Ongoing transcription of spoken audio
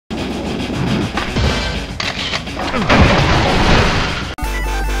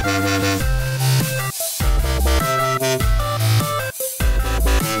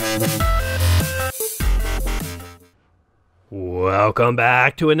Welcome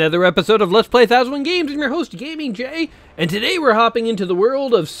back to another episode of Let's Play 1001 Games. I'm your host, Gaming Jay, and today we're hopping into the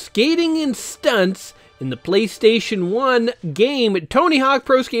world of skating and stunts in the PlayStation 1 game, Tony Hawk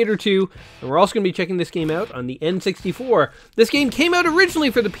Pro Skater 2, and we're also going to be checking this game out on the N64. This game came out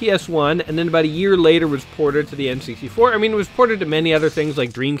originally for the PS1, and then about a year later was ported to the N64. I mean, it was ported to many other things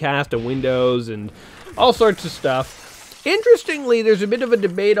like Dreamcast and Windows and all sorts of stuff. Interestingly, there's a bit of a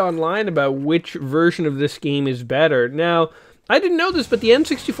debate online about which version of this game is better. Now, I didn't know this, but the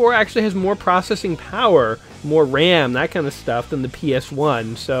N64 actually has more processing power, more RAM, that kind of stuff, than the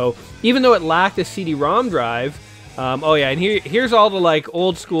PS1. So even though it lacked a CD-ROM drive, oh yeah, and here's all the like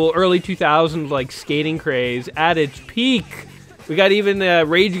old school, early 2000s like skating craze at its peak. We got even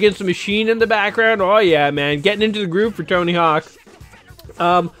Rage Against the Machine in the background. Oh yeah, man, getting into the groove for Tony Hawk.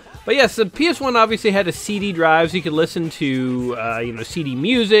 But yes, the PS1 obviously had a CD drive, so you could listen to CD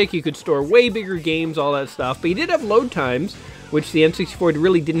music. You could store way bigger games, all that stuff. But you did have load times, which the N64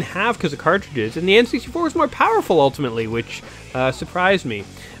 really didn't have because of cartridges. And the N64 was more powerful ultimately, which surprised me.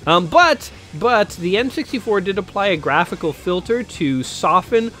 But the N64 did apply a graphical filter to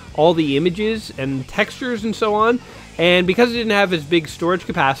soften all the images and textures and so on. And because it didn't have as big storage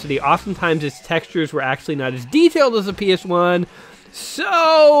capacity, oftentimes its textures were actually not as detailed as the PS1.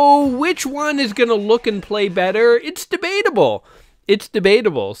 So, which one is going to look and play better? It's debatable. It's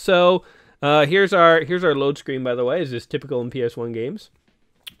debatable. So, here's our load screen, by the way. Is this typical in PS1 games?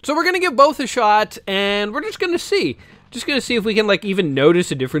 So we're going to give both a shot, and we're just going to see. Just going to see if we can, like, even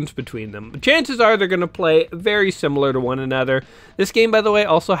notice a difference between them. Chances are they're going to play very similar to one another. This game, by the way,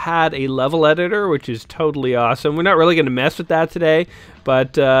 also had a level editor, which is totally awesome. We're not really going to mess with that today,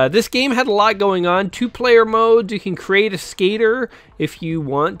 but this game had a lot going on. 2-player modes. You can create a skater if you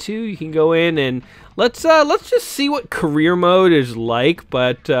want to. You can go in and let's just see what career mode is like.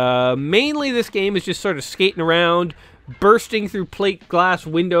 But mainly this game is just sort of skating around, bursting through plate glass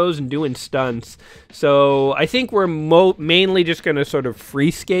windows and doing stunts. So I think we're mainly just going to sort of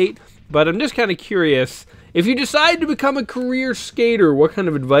free skate, but I'm just kind of curious, if you decide to become a career skater, what kind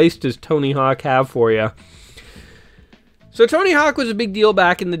of advice does Tony Hawk have for you? So Tony Hawk was a big deal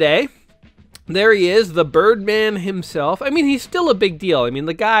back in the day. There he is, the Birdman himself. I mean, he's still a big deal. I mean,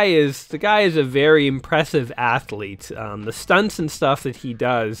 the guy is a very impressive athlete. The stunts and stuff that he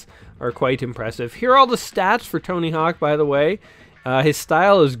does are quite impressive. Here are all the stats for Tony Hawk, by the way. His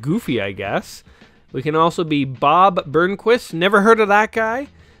style is goofy, I guess. We can also be Bob Burnquist. Never heard of that guy,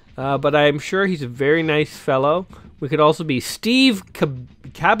 but I'm sure he's a very nice fellow. We could also be Steve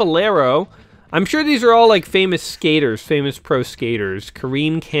Caballero. I'm sure these are all like famous skaters, famous pro skaters.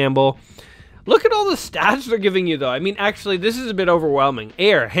 Kareem Campbell. Look at all the stats they're giving you, though. I mean, actually, this is a bit overwhelming.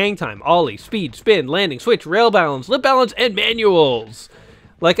 Air, hang time, ollie, speed, spin, landing, switch, rail balance, lip balance, and manuals.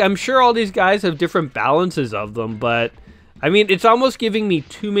 Like, I'm sure all these guys have different balances of them, but, I mean, it's almost giving me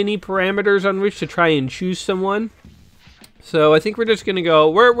too many parameters on which to try and choose someone. So I think we're just going to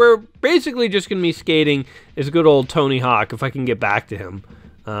go, we're basically just going to be skating as good old Tony Hawk, if I can get back to him.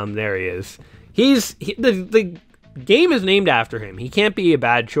 There he is. The game is named after him. He can't be a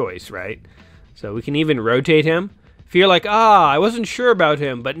bad choice, right? So we can even rotate him. If you're like, I wasn't sure about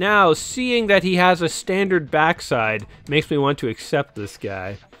him, but now seeing that he has a standard backside makes me want to accept this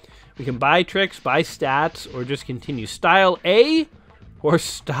guy. We can buy tricks, buy stats, or just continue. Style A or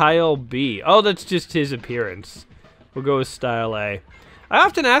Style B? Oh, that's just his appearance. We'll go with Style A. I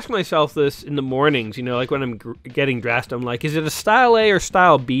often ask myself this in the mornings, you know, like when I'm getting dressed, I'm like, is it a Style A or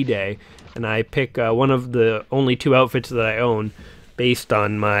Style B day? And I pick one of the only 2 outfits that I own based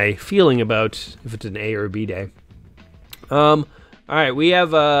on my feeling about if it's an A or a B day. All right, we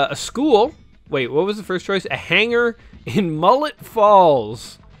have a school. Wait, what was the first choice? A hangar in Mullet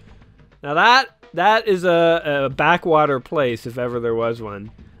Falls. Now that is a backwater place if ever there was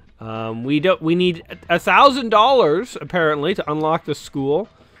one. We need $1,000 apparently to unlock the school.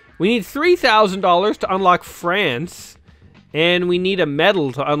 We need $3,000 to unlock France. And we need a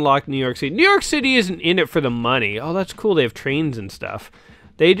medal to unlock New York City. New York City isn't in it for the money. Oh, that's cool. They have trains and stuff.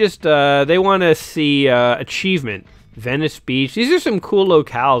 They just, they want to see achievement. Venice Beach. These are some cool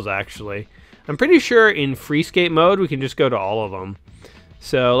locales, actually. I'm pretty sure in free skate mode, we can just go to all of them.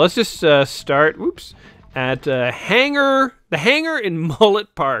 So let's just start, at the hangar in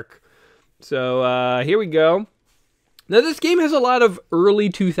Mullet Park. So here we go. Now, this game has a lot of early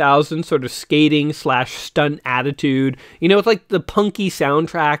 2000s sort of skating / stunt attitude, you know, with like the punky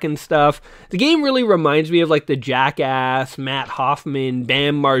soundtrack and stuff. The game really reminds me of like the Jackass, Matt Hoffman,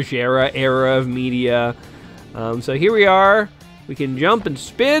 Bam Margera era of media. So here we are. We can jump and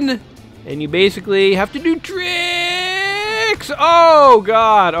spin, and you basically have to do tricks. Oh,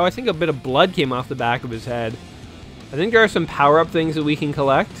 God. Oh, I think a bit of blood came off the back of his head. I think there are some power-up things that we can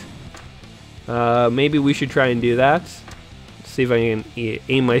collect. Maybe we should try and do that. Let's see if I can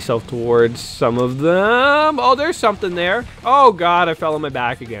aim myself towards some of them. Oh, there's something there. Oh, God, I fell on my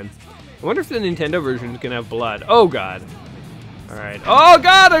back again. I wonder if the Nintendo version is going to have blood. Oh, God. All right. Oh,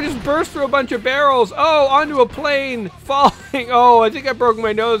 God, I just burst through a bunch of barrels. Oh, onto a plane. Falling. Oh, I think I broke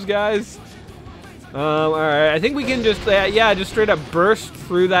my nose, guys. All right. I think we can just, yeah, just straight up burst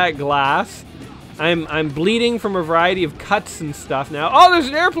through that glass. I'm bleeding from a variety of cuts and stuff now. Oh, there's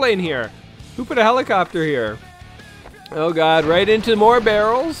an airplane here. Who put a helicopter here? Oh, God, right into more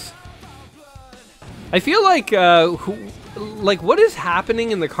barrels. I feel like, what is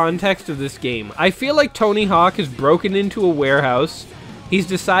happening in the context of this game? I feel like Tony Hawk has broken into a warehouse. He's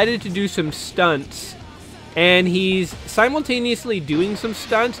decided to do some stunts. And he's simultaneously doing some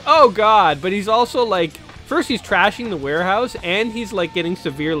stunts. Oh, God, but he's also, like, first he's trashing the warehouse, and he's, like, getting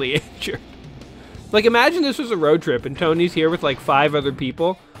severely injured. Like, imagine this was a road trip, and Tony's here with, like, 5 other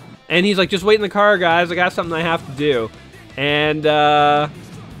people. And he's like, just wait in the car, guys. I got something I have to do. And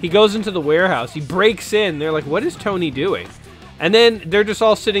he goes into the warehouse. He breaks in. They're like, what is Tony doing? And then they're just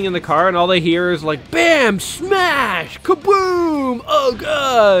all sitting in the car, and all they hear is like, bam, smash, kaboom, oh,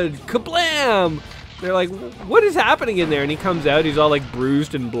 God, kablam. They're like, what is happening in there? And he comes out. He's all, like,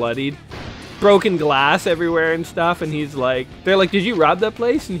 bruised and bloodied. Broken glass everywhere and stuff. And he's like, they're like, did you rob that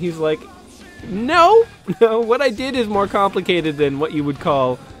place? And he's like, no. What I did is more complicated than what you would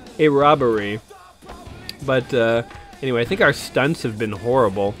call a robbery. But anyway, I think our stunts have been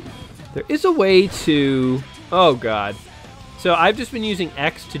horrible. There is a way to... Oh, God. So I've just been using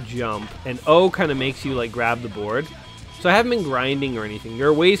X to jump, and O kind of makes you, like, grab the board. So I haven't been grinding or anything. There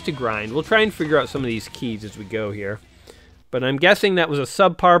are ways to grind. We'll try and figure out some of these keys as we go here. But I'm guessing that was a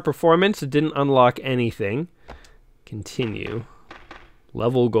subpar performance. It didn't unlock anything. Continue.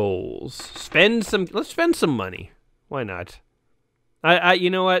 Level goals. Spend some... Let's spend some money. Why not? You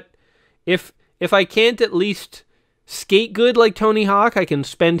know what? If I can't at least skate good like Tony Hawk, I can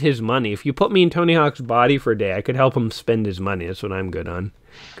spend his money. If you put me in Tony Hawk's body for a day, I could help him spend his money. That's what I'm good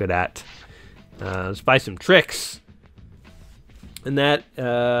at. Let's buy some tricks. And that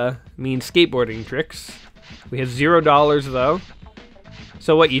means skateboarding tricks. We have $0 though.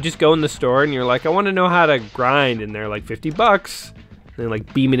 So what, you just go in the store and you're like, I want to know how to grind, and they're like $50. And they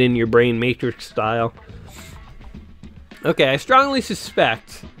like beam it in your brain Matrix style. Okay, I strongly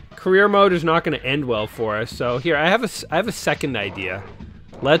suspect career mode is not going to end well for us. So here, I have a second idea.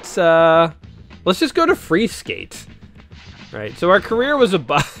 Let's just go to free skate. Right. So our career was a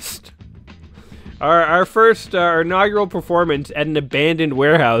bust. Our first inaugural performance at an abandoned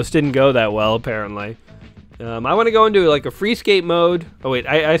warehouse didn't go that well, apparently. I want to go into like a free skate mode. Oh wait,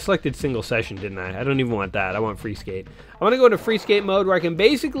 I selected single session, didn't I? I don't even want that. I want free skate. I want to go into free skate mode where I can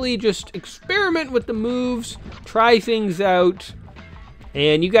basically just experiment with the moves, try things out,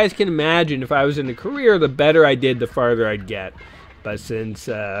 and you guys can imagine if I was in a career, the better I did, the farther I'd get. But since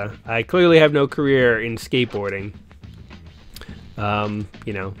I clearly have no career in skateboarding,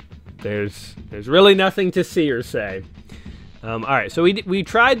 you know, there's really nothing to see or say. All right, so we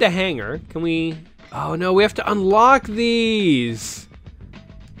tried the hangar. Can we? Oh no, we have to unlock these.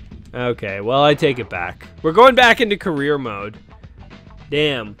 Okay, well, I take it back. We're going back into career mode.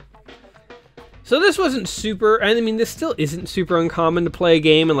 Damn. So this wasn't super, I mean, this still isn't super uncommon to play a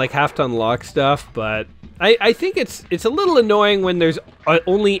game and like have to unlock stuff, but I think it's a little annoying when there's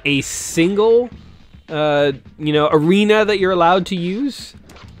only a single, you know, arena that you're allowed to use.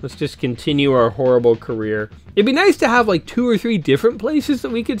 Let's just continue our horrible career. It'd be nice to have like 2 or 3 different places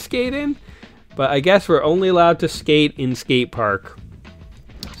that we could skate in, but I guess we're only allowed to skate in skate park.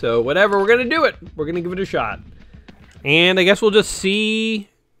 So whatever, we're gonna do it. We're gonna give it a shot. And I guess we'll just see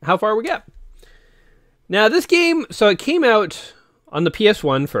how far we get. Now this game, so it came out on the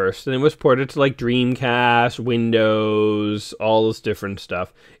PS1 first, and it was ported to like Dreamcast, Windows, all this different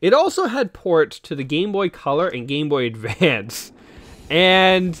stuff. It also had ports to the Game Boy Color and Game Boy Advance.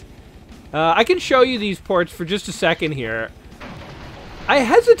 And I can show you these ports for just a second here. I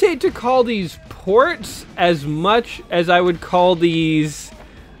hesitate to call these ports as much as I would call these,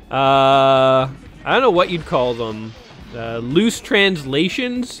 I don't know what you'd call them, loose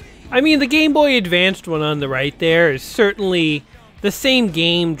translations. I mean, the Game Boy Advanced one on the right there is certainly the same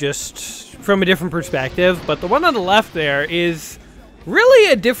game, just from a different perspective, but the one on the left there is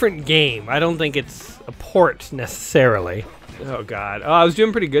really a different game. I don't think it's a port, necessarily. Oh, God. Oh, I was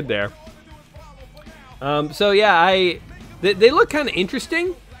doing pretty good there. So, yeah, they look kind of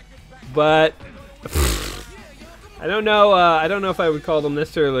interesting, but I don't know if I would call them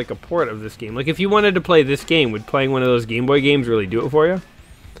necessarily like a port of this game. Like, if you wanted to play this game, would playing one of those Game Boy games really do it for you?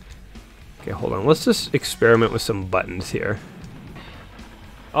 Okay, hold on. Let's just experiment with some buttons here.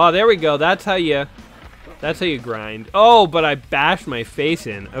 Oh, there we go. That's how you grind. Oh, but I bashed my face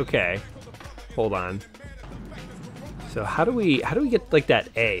in. Okay. Hold on. So how do we get like that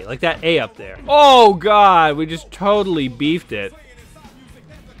A? Like that A up there. Oh god, we just totally beefed it.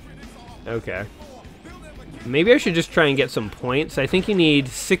 Okay. Maybe I should just try and get some points. I think you need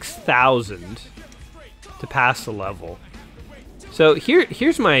 6,000 to pass the level. So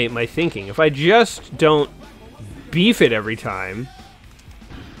here's my thinking. If I just don't beef it every time,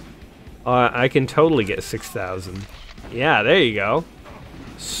 I can totally get 6,000. Yeah, there you go.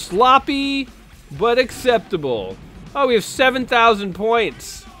 Sloppy, but acceptable. Oh, we have 7,000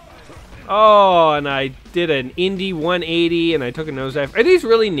 points. Oh, and I did an Indy 180, and I took a nosedive. Are these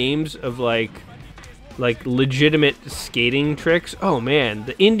really names of like legitimate skating tricks? Oh man,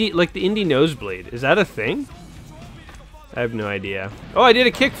 the Indy nosebleed. Is that a thing? I have no idea. Oh, I did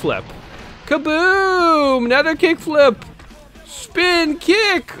a kickflip. Kaboom! Another kickflip. Spin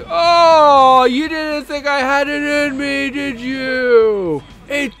kick. Oh, you didn't think I had it in me, did you?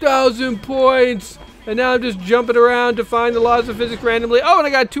 8,000 points. And now I'm just jumping around to find the laws of physics randomly. Oh, and I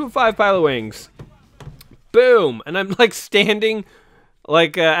got 2 of 5 pilot wings. Boom. And I'm like standing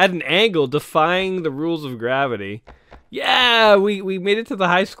like at an angle, defying the rules of gravity. Yeah, we made it to the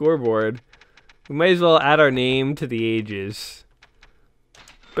high scoreboard. We might as well add our name to the ages.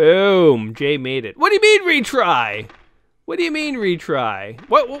 Boom. Jay made it. What do you mean retry? What do you mean retry?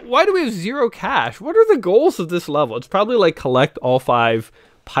 Why do we have 0 cash? What are the goals of this level? It's probably like collect all 5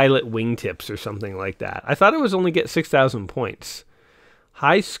 pilot wingtips or something like that. I thought it was only get 6,000 points.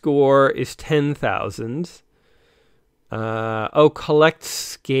 High score is 10,000. Oh, collect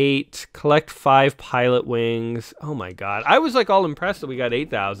skate, collect 5 pilot wings. Oh my god. I was like all impressed that we got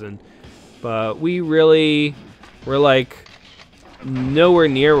 8,000. But we really were like nowhere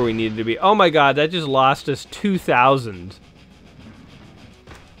near where we needed to be. Oh my god, that just lost us 2,000.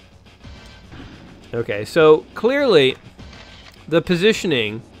 Okay, so clearly the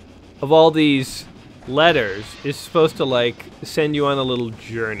positioning of all these letters is supposed to like send you on a little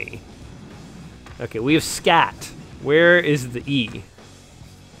journey. Okay, we have scat. Where is the E?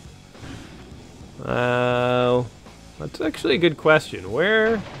 That's actually a good question.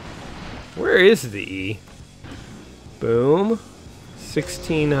 Where is the E? Boom.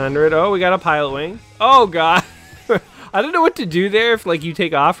 1,600. Oh, we got a pilot wing. Oh god. I don't know what to do there if like you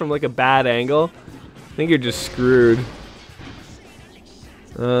take off from like a bad angle. I think you're just screwed.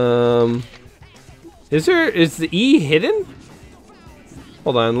 Is the E hidden?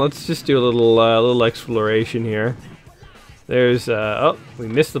 Hold on, let's just do a little exploration here. There's oh, we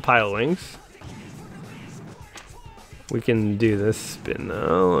missed the pilot wings. We can do this spin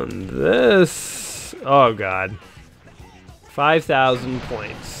though, and this. Oh god. 5,000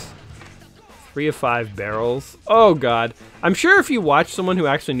 points. 3 of 5 barrels. Oh god. I'm sure if you watched someone who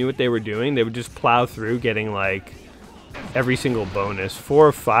actually knew what they were doing, they would just plow through getting like every single bonus. 4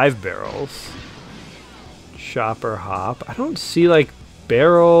 of 5 barrels. Chopper hop. I don't see like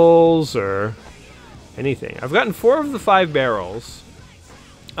barrels or anything. I've gotten 4 of the 5 barrels.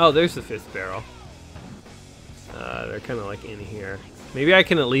 Oh, there's the 5th barrel. They're kind of like in here. Maybe I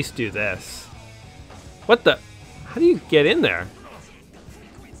can at least do this. What the? How do you get in there?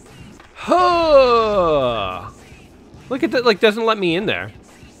 Huh! Look at that, like doesn't let me in there.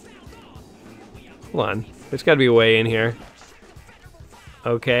 Hold on. There's got to be a way in here.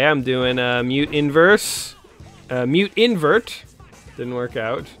 Okay, I'm doing a mute inverse. Mute invert. Didn't work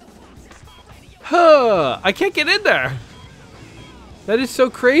out. Huh! I can't get in there. That is so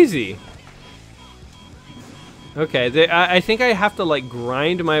crazy. Okay, I think I have to like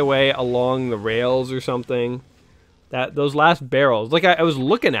grind my way along the rails or something. Those last barrels, like I was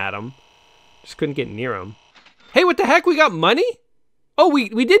looking at them, just couldn't get near them. Hey, what the heck? We got money? Oh,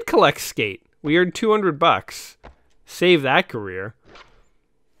 we did collect skate. We earned 200 bucks. Save that career.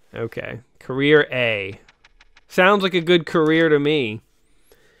 Okay, career A. Sounds like a good career to me.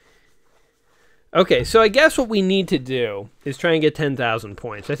 Okay, so I guess what we need to do is try and get 10,000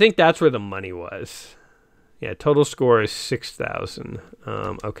 points. I think that's where the money was. Yeah, total score is 6,000.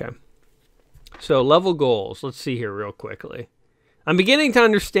 Okay. So level goals. Let's see here real quickly. I'm beginning to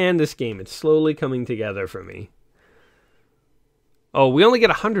understand this game. It's slowly coming together for me. Oh, we only get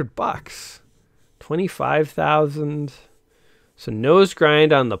 100 bucks. 25,000. So nose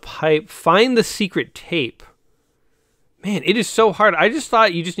grind on the pipe. Find the secret tape. Man, it is so hard. I just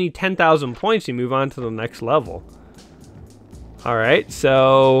thought you just need 10,000 points to move on to the next level. All right,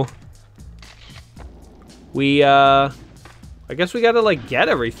 so we I guess we gotta like get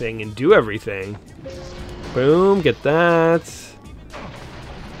everything and do everything. Boom, get that.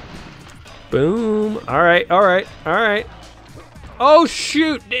 Boom. All right, all right, all right. Oh,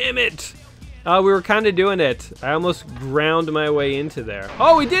 shoot, damn it. We were kind of doing it. I almost ground my way into there.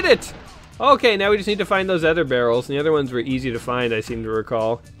 Oh, we did it. Okay, now we just need to find those other barrels. And the other ones were easy to find, I seem to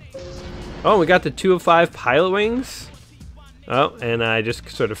recall. Oh, we got the 2 of 5 pilot wings. Oh, and I just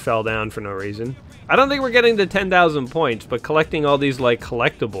sort of fell down for no reason. I don't think we're getting to 10,000 points, but collecting all these, like,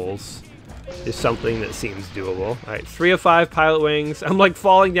 collectibles is something that seems doable. All right, 3 of 5 pilot wings. I'm, like,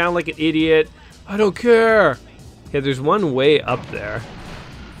 falling down like an idiot. I don't care. Yeah, there's one way up there.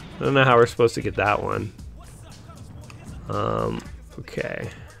 I don't know how we're supposed to get that one. Okay.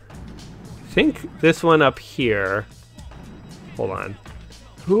 I think this one up here. Hold on.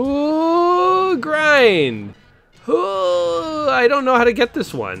 Ooh, grind. Ooh, I don't know how to get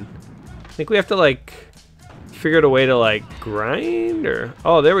this one. I think we have to like figure out a way to like grind or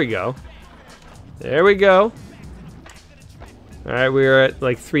oh, there we go. There we go. All right, we're at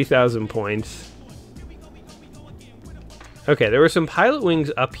like 3,000 points. Okay, there were some pilot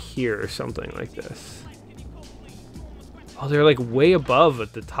wings up here or something like this. Oh, they're like way above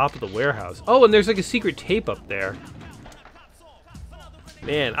at the top of the warehouse. Oh, and there's like a secret tape up there.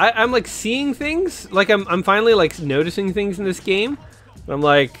 Man, I'm like seeing things. Like I'm finally like noticing things in this game. I'm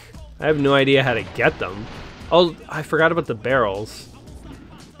like, I have no idea how to get them. Oh, I forgot about the barrels.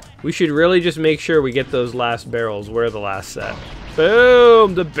 We should really just make sure we get those last barrels. Where are the last set?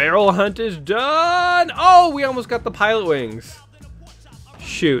 Boom! The barrel hunt is done! Oh, we almost got the pilot wings.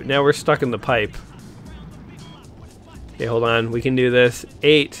 Shoot, now we're stuck in the pipe. Okay, hold on. We can do this.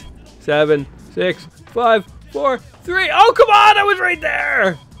 8, 7, 6, 5, 4, 3. Oh, come on! I was right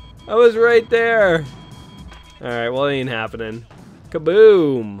there! I was right there. Alright, well, it ain't happening.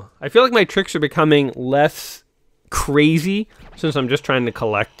 Kaboom! I feel like my tricks are becoming less crazy since I'm just trying to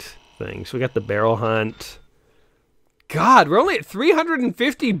collect things. So we got the barrel hunt. God, we're only at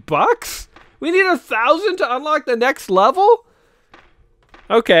 350 bucks? We need 1,000 to unlock the next level?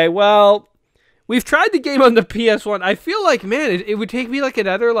 Okay, well, we've tried the game on the PS1. I feel like, man, it would take me like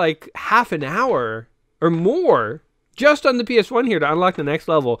another like half an hour or more just on the PS1 here to unlock the next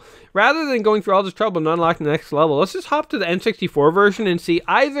level. Rather than going through all this trouble to unlock the next level, let's just hop to the N64 version and see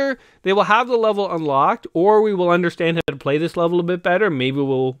either they will have the level unlocked or we will understand how to play this level a bit better. Maybe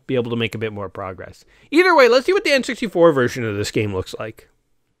we'll be able to make a bit more progress. Either way, let's see what the N64 version of this game looks like.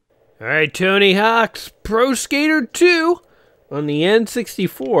 All right, Tony Hawk's Pro Skater 2 on the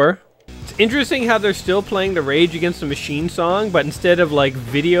N64. It's interesting how they're still playing the Rage Against the Machine song, but instead of like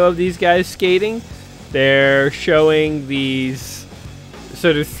video of these guys skating, they're showing these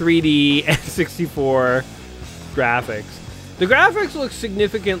sort of 3D N64 graphics. The graphics look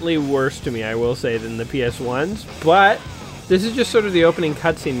significantly worse to me, I will say, than the PS1's, but this is just sort of the opening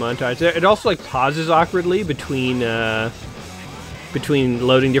cutscene montage. It also like pauses awkwardly between loading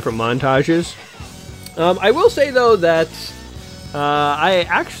different montages. I will say though that I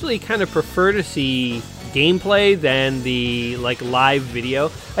actually kind of prefer to see gameplay than the like live video.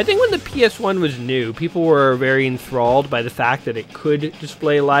 I think when the PS1 was new, people were very enthralled by the fact that it could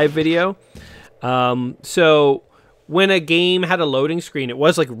display live video. So when a game had a loading screen, it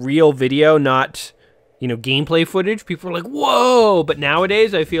was like real video, not, you know, gameplay footage. People were like, whoa! But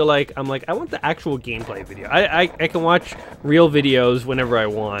nowadays I feel like I want the actual gameplay video. I can watch real videos whenever I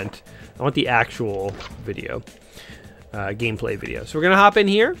want. I want the actual video, gameplay video. So we're gonna hop in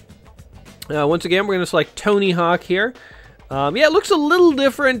here. Once again, we're going to select Tony Hawk here. Yeah, it looks a little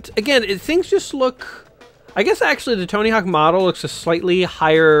different. Again, things just look... I guess actually the Tony Hawk model looks a slightly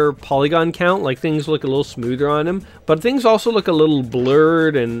higher polygon count. Like things look a little smoother on him. But things also look a little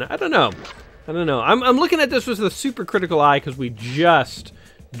blurred and I don't know. I'm looking at this with a super critical eye because we just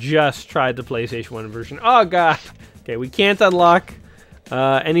tried the PlayStation 1 version. Oh, God. Okay, we can't unlock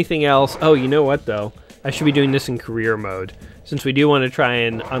anything else. Oh, you know what, though? I should be doing this in career mode since we do want to try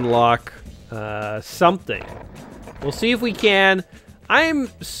and unlock... something. We'll see if we can. I'm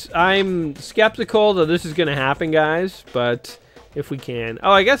skeptical that this is going to happen, guys, but if we can.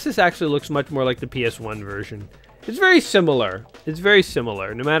 Oh, I guess this actually looks much more like the PS1 version. It's very similar. It's very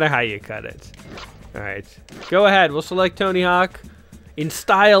similar, no matter how you cut it. All right, go ahead. We'll select Tony Hawk in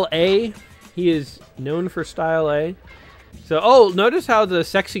Style A. He is known for Style A. So, oh, notice how the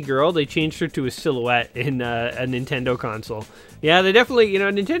sexy girl, they changed her to a silhouette in a Nintendo console. Yeah, they definitely, you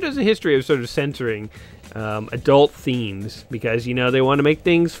know, Nintendo has a history of sort of censoring adult themes because, you know, they want to make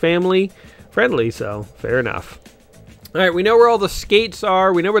things family friendly, so fair enough. All right, we know where all the skates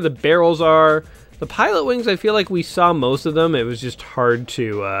are. We know where the barrels are. The pilot wings, I feel like we saw most of them. It was just hard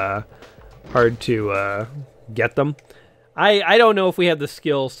to get them. I don't know if we have the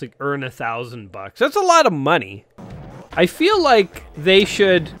skills to earn $1,000 bucks. That's a lot of money. I feel like they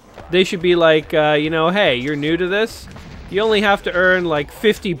should they should be like, you know, hey, you're new to this. You only have to earn like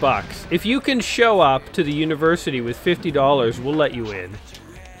 $50. If you can show up to the university with $50, we'll let you in.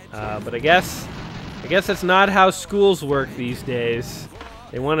 But I guess that's not how schools work these days.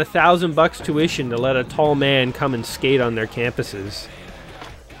 They want $1,000 tuition to let a tall man come and skate on their campuses.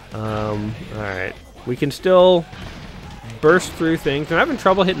 Alright. We can still burst through things. I'm having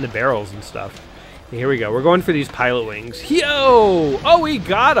trouble hitting the barrels and stuff. Okay, here we go. We're going for these pilot wings. Yo! Oh, we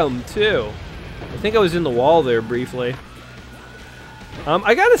got them, too. I think I was in the wall there briefly.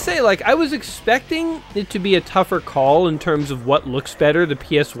 I gotta say, like, I was expecting it to be a tougher call in terms of what looks better, the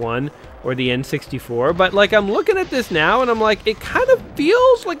PS1 or the N64, but, like, I'm looking at this now, and I'm like, it kind of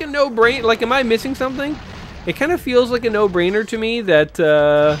feels like a no-brainer. Like, am I missing something? It kind of feels like a no-brainer to me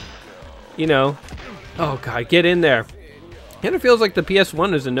that, you know... Oh, God, get in there. Kind of feels like the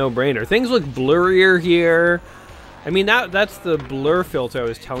PS1 is a no-brainer. Things look blurrier here. I mean, that's the blur filter I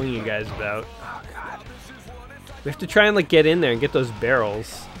was telling you guys about. Oh, God. We have to try and, like, get in there and get those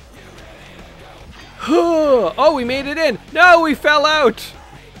barrels. Oh, we made it in. No, we fell out.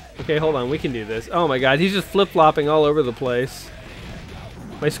 Okay, hold on. We can do this. Oh, my God. He's just flip-flopping all over the place.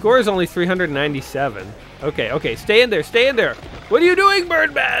 My score is only 397. Okay. Stay in there. Stay in there. What are you doing,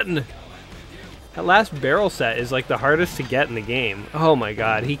 Birdman? That last barrel set is, like, the hardest to get in the game. Oh, my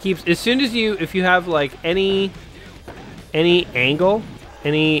God. He keeps... As soon as you... If you have, like, any angle,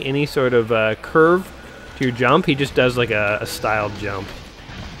 any sort of curve to your jump, he just does, like, a styled jump.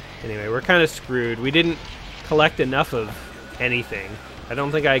 Anyway, we're kind of screwed. We didn't collect enough of anything. I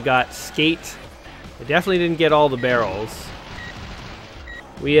don't think I got skate. I definitely didn't get all the barrels.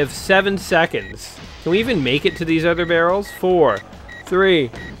 We have 7 seconds. Can we even make it to these other barrels? 4, 3,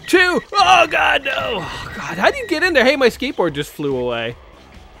 2. Oh, God, no. Oh, God, how do you get in there? Hey, my skateboard just flew away.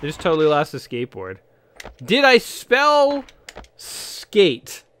 I just totally lost the skateboard. Did I spell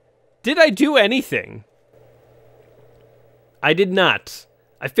skate? Did I do anything? I did not.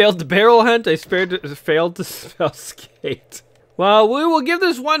 I failed the barrel hunt. I failed to spell skate. Well, we will give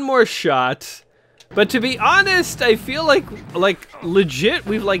this one more shot. But to be honest, I feel like legit,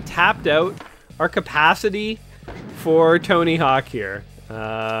 we've like tapped out our capacity for Tony Hawk here.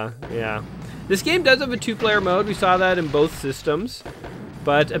 Yeah. This game does have a 2-player mode. We saw that in both systems.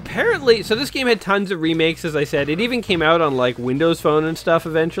 But apparently, so this game had tons of remakes, as I said. It even came out on like Windows Phone and stuff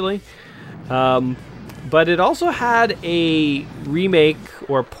eventually. But it also had a remake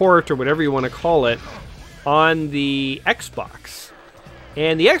or port or whatever you want to call it on the Xbox.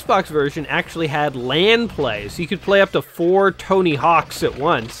 And the Xbox version actually had LAN play, so you could play up to 4 Tony Hawks at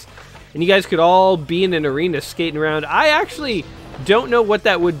once. And you guys could all be in an arena skating around. I actually don't know what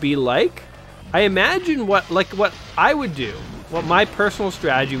that would be like. I imagine what I would do, what my personal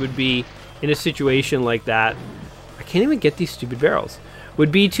strategy would be in a situation like that. I can't even get these stupid barrels.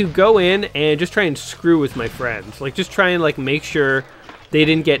 Would be to go in and just try and screw with my friends. Like, just try and, like, make sure they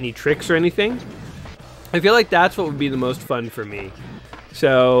didn't get any tricks or anything. I feel like that's what would be the most fun for me.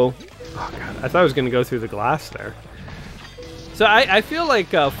 So, oh God, I thought I was going to go through the glass there. So I feel like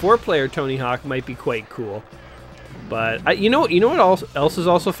 4-player Tony Hawk might be quite cool. But, you know what else is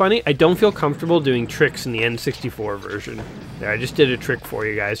also funny? I don't feel comfortable doing tricks in the N64 version. There, I just did a trick for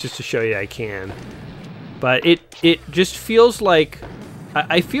you guys, just to show you I can. But it just feels like...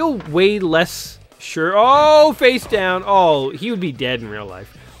 I feel way less sure... Oh, face down! Oh, he would be dead in real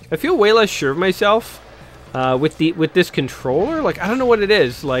life. I feel way less sure of myself with this controller. Like, I don't know what it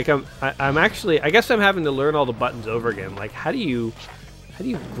is. Like, I'm actually... I guess I'm having to learn all the buttons over again. Like, how do you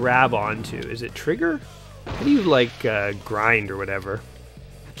grab onto? Is it trigger? How do you, like, grind or whatever?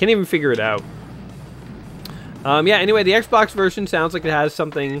 Can't even figure it out. Yeah, anyway, the Xbox version sounds like it has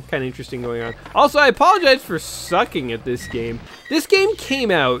something kind of interesting going on. Also, I apologize for sucking at this game. This game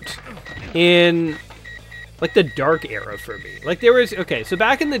came out in, like, the dark era for me. Like, there was... Okay, so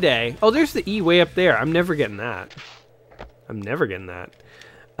back in the day... Oh, there's the E way up there. I'm never getting that. I'm never getting that.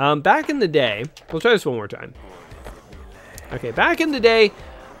 Back in the day... We'll try this one more time. Okay, back in the day,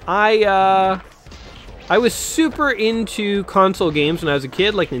 I was super into console games when I was a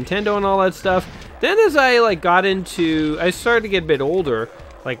kid, like Nintendo and all that stuff. Then as I I started to get a bit older,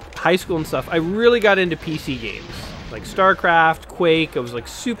 like high school and stuff, I really got into PC games. Like StarCraft, Quake, I was like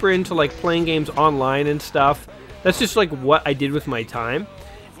super into like playing games online and stuff. That's just like what I did with my time.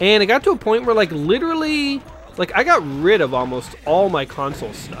 And it got to a point where like literally, like I got rid of almost all my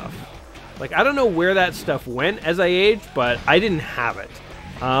console stuff. Like I don't know where that stuff went as I aged, but I didn't have it.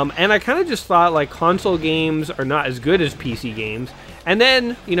 And I kind of just thought like console games are not as good as PC games. And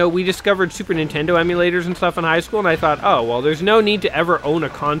then, you know, we discovered Super Nintendo emulators and stuff in high school, and I thought, oh, well, there's no need to ever own a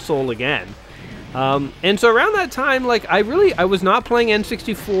console again. And so around that time, like, I was not playing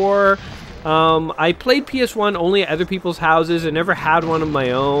N64. I played PS1 only at other people's houses. I never had one of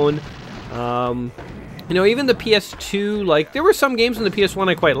my own. You know, even the PS2, like, there were some games on the PS1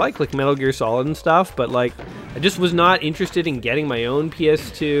 I quite liked, like Metal Gear Solid and stuff, but, like, I just was not interested in getting my own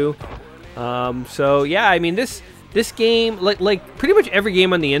PS2. So, yeah, I mean, this game, like, pretty much every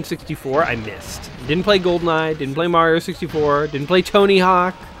game on the N64 I missed. Didn't play GoldenEye, didn't play Mario 64, didn't play Tony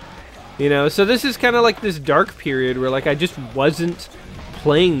Hawk, you know, so this is kind of like this dark period where, like, I just wasn't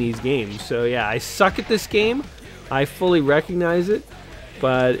playing these games. So, yeah, I suck at this game. I fully recognize it.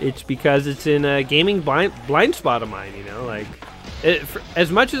 But it's because it's in a gaming blind spot of mine, you know, like,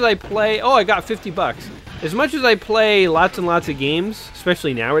 as much as I play, oh, I got 50 bucks. As much as I play lots and lots of games,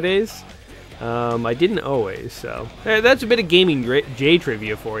 especially nowadays, I didn't always, so. That's a bit of gaming J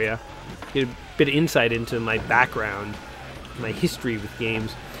trivia for you. Get a bit of insight into my background, my history with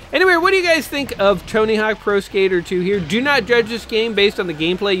games. Anyway, what do you guys think of Tony Hawk Pro Skater 2 here? Do not judge this game based on the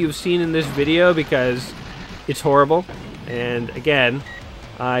gameplay you've seen in this video because it's horrible. And again,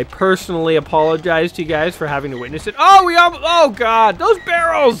 I personally apologize to you guys for having to witness it. Oh God, those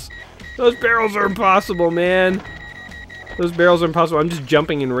barrels! Those barrels are impossible, man. Those barrels are impossible. I'm just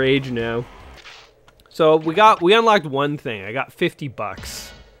jumping in rage now. So we unlocked one thing. I got 50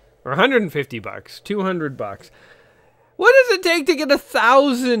 bucks. Or 150 bucks. 200 bucks. What does it take to get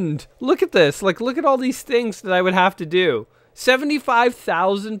 1,000? Look at this. Like, look at all these things that I would have to do.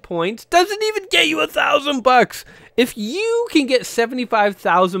 75,000 points doesn't even get you 1,000 bucks. If you can get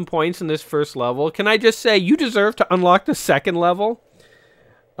 75,000 points in this first level, can I just say you deserve to unlock the second level?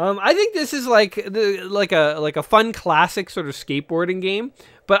 I think this is like a fun classic sort of skateboarding game,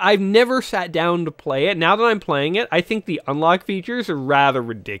 but I've never sat down to play it. Now that I'm playing it, I think the unlock features are rather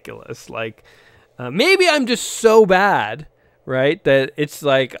ridiculous. Like, maybe I'm just so bad, right? That it's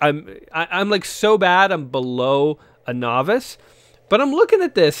like I'm like so bad I'm below a novice, but I'm looking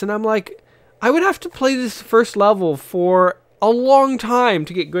at this and I'm like, I would have to play this first level for a long time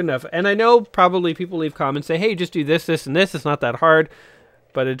to get good enough. And I know probably people leave comments say, hey, just do this, this, and this. It's not that hard.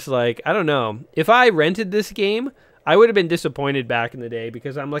 But it's like, I don't know. If I rented this game, I would have been disappointed back in the day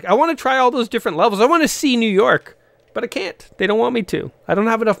because I'm like, I want to try all those different levels. I want to see New York, but I can't. They don't want me to. I don't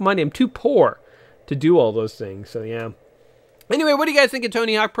have enough money. I'm too poor to do all those things. So, yeah. Anyway, what do you guys think of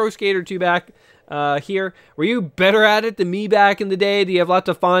Tony Hawk Pro Skater 2 back here? Were you better at it than me back in the day? Do you have lots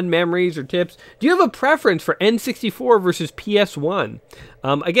of fond memories or tips? Do you have a preference for N64 versus PS1?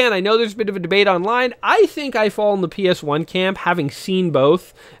 Again, I know there's a bit of a debate online. I think I fall in the PS1 camp, having seen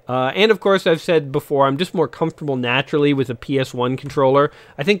both. And of course, I've said before, I'm just more comfortable naturally with a PS1 controller.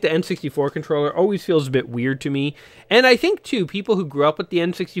 I think the N64 controller always feels a bit weird to me. And I think, too, people who grew up with the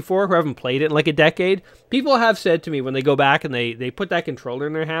N64, who haven't played it in like a decade, people have said to me when they go back and they put that controller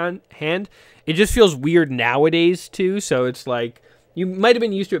in their hand, it just feels weird nowadays, too. So it's like, you might have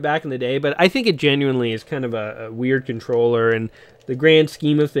been used to it back in the day, but I think it genuinely is kind of a weird controller and the grand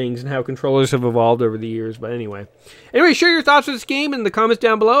scheme of things and how controllers have evolved over the years. But anyway, share your thoughts on this game in the comments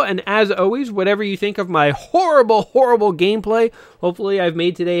down below. And as always, whatever you think of my horrible, horrible gameplay, hopefully I've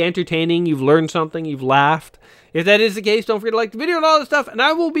made today entertaining. You've learned something. You've laughed. If that is the case, don't forget to like the video and all that stuff. And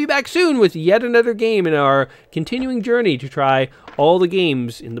I will be back soon with yet another game in our continuing journey to try all the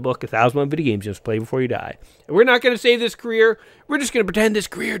games in the book, 1,001 Video Games Just Play Before You Die. And we're not going to save this career. We're just going to pretend this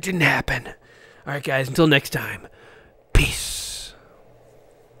career didn't happen. All right, guys, until next time, peace.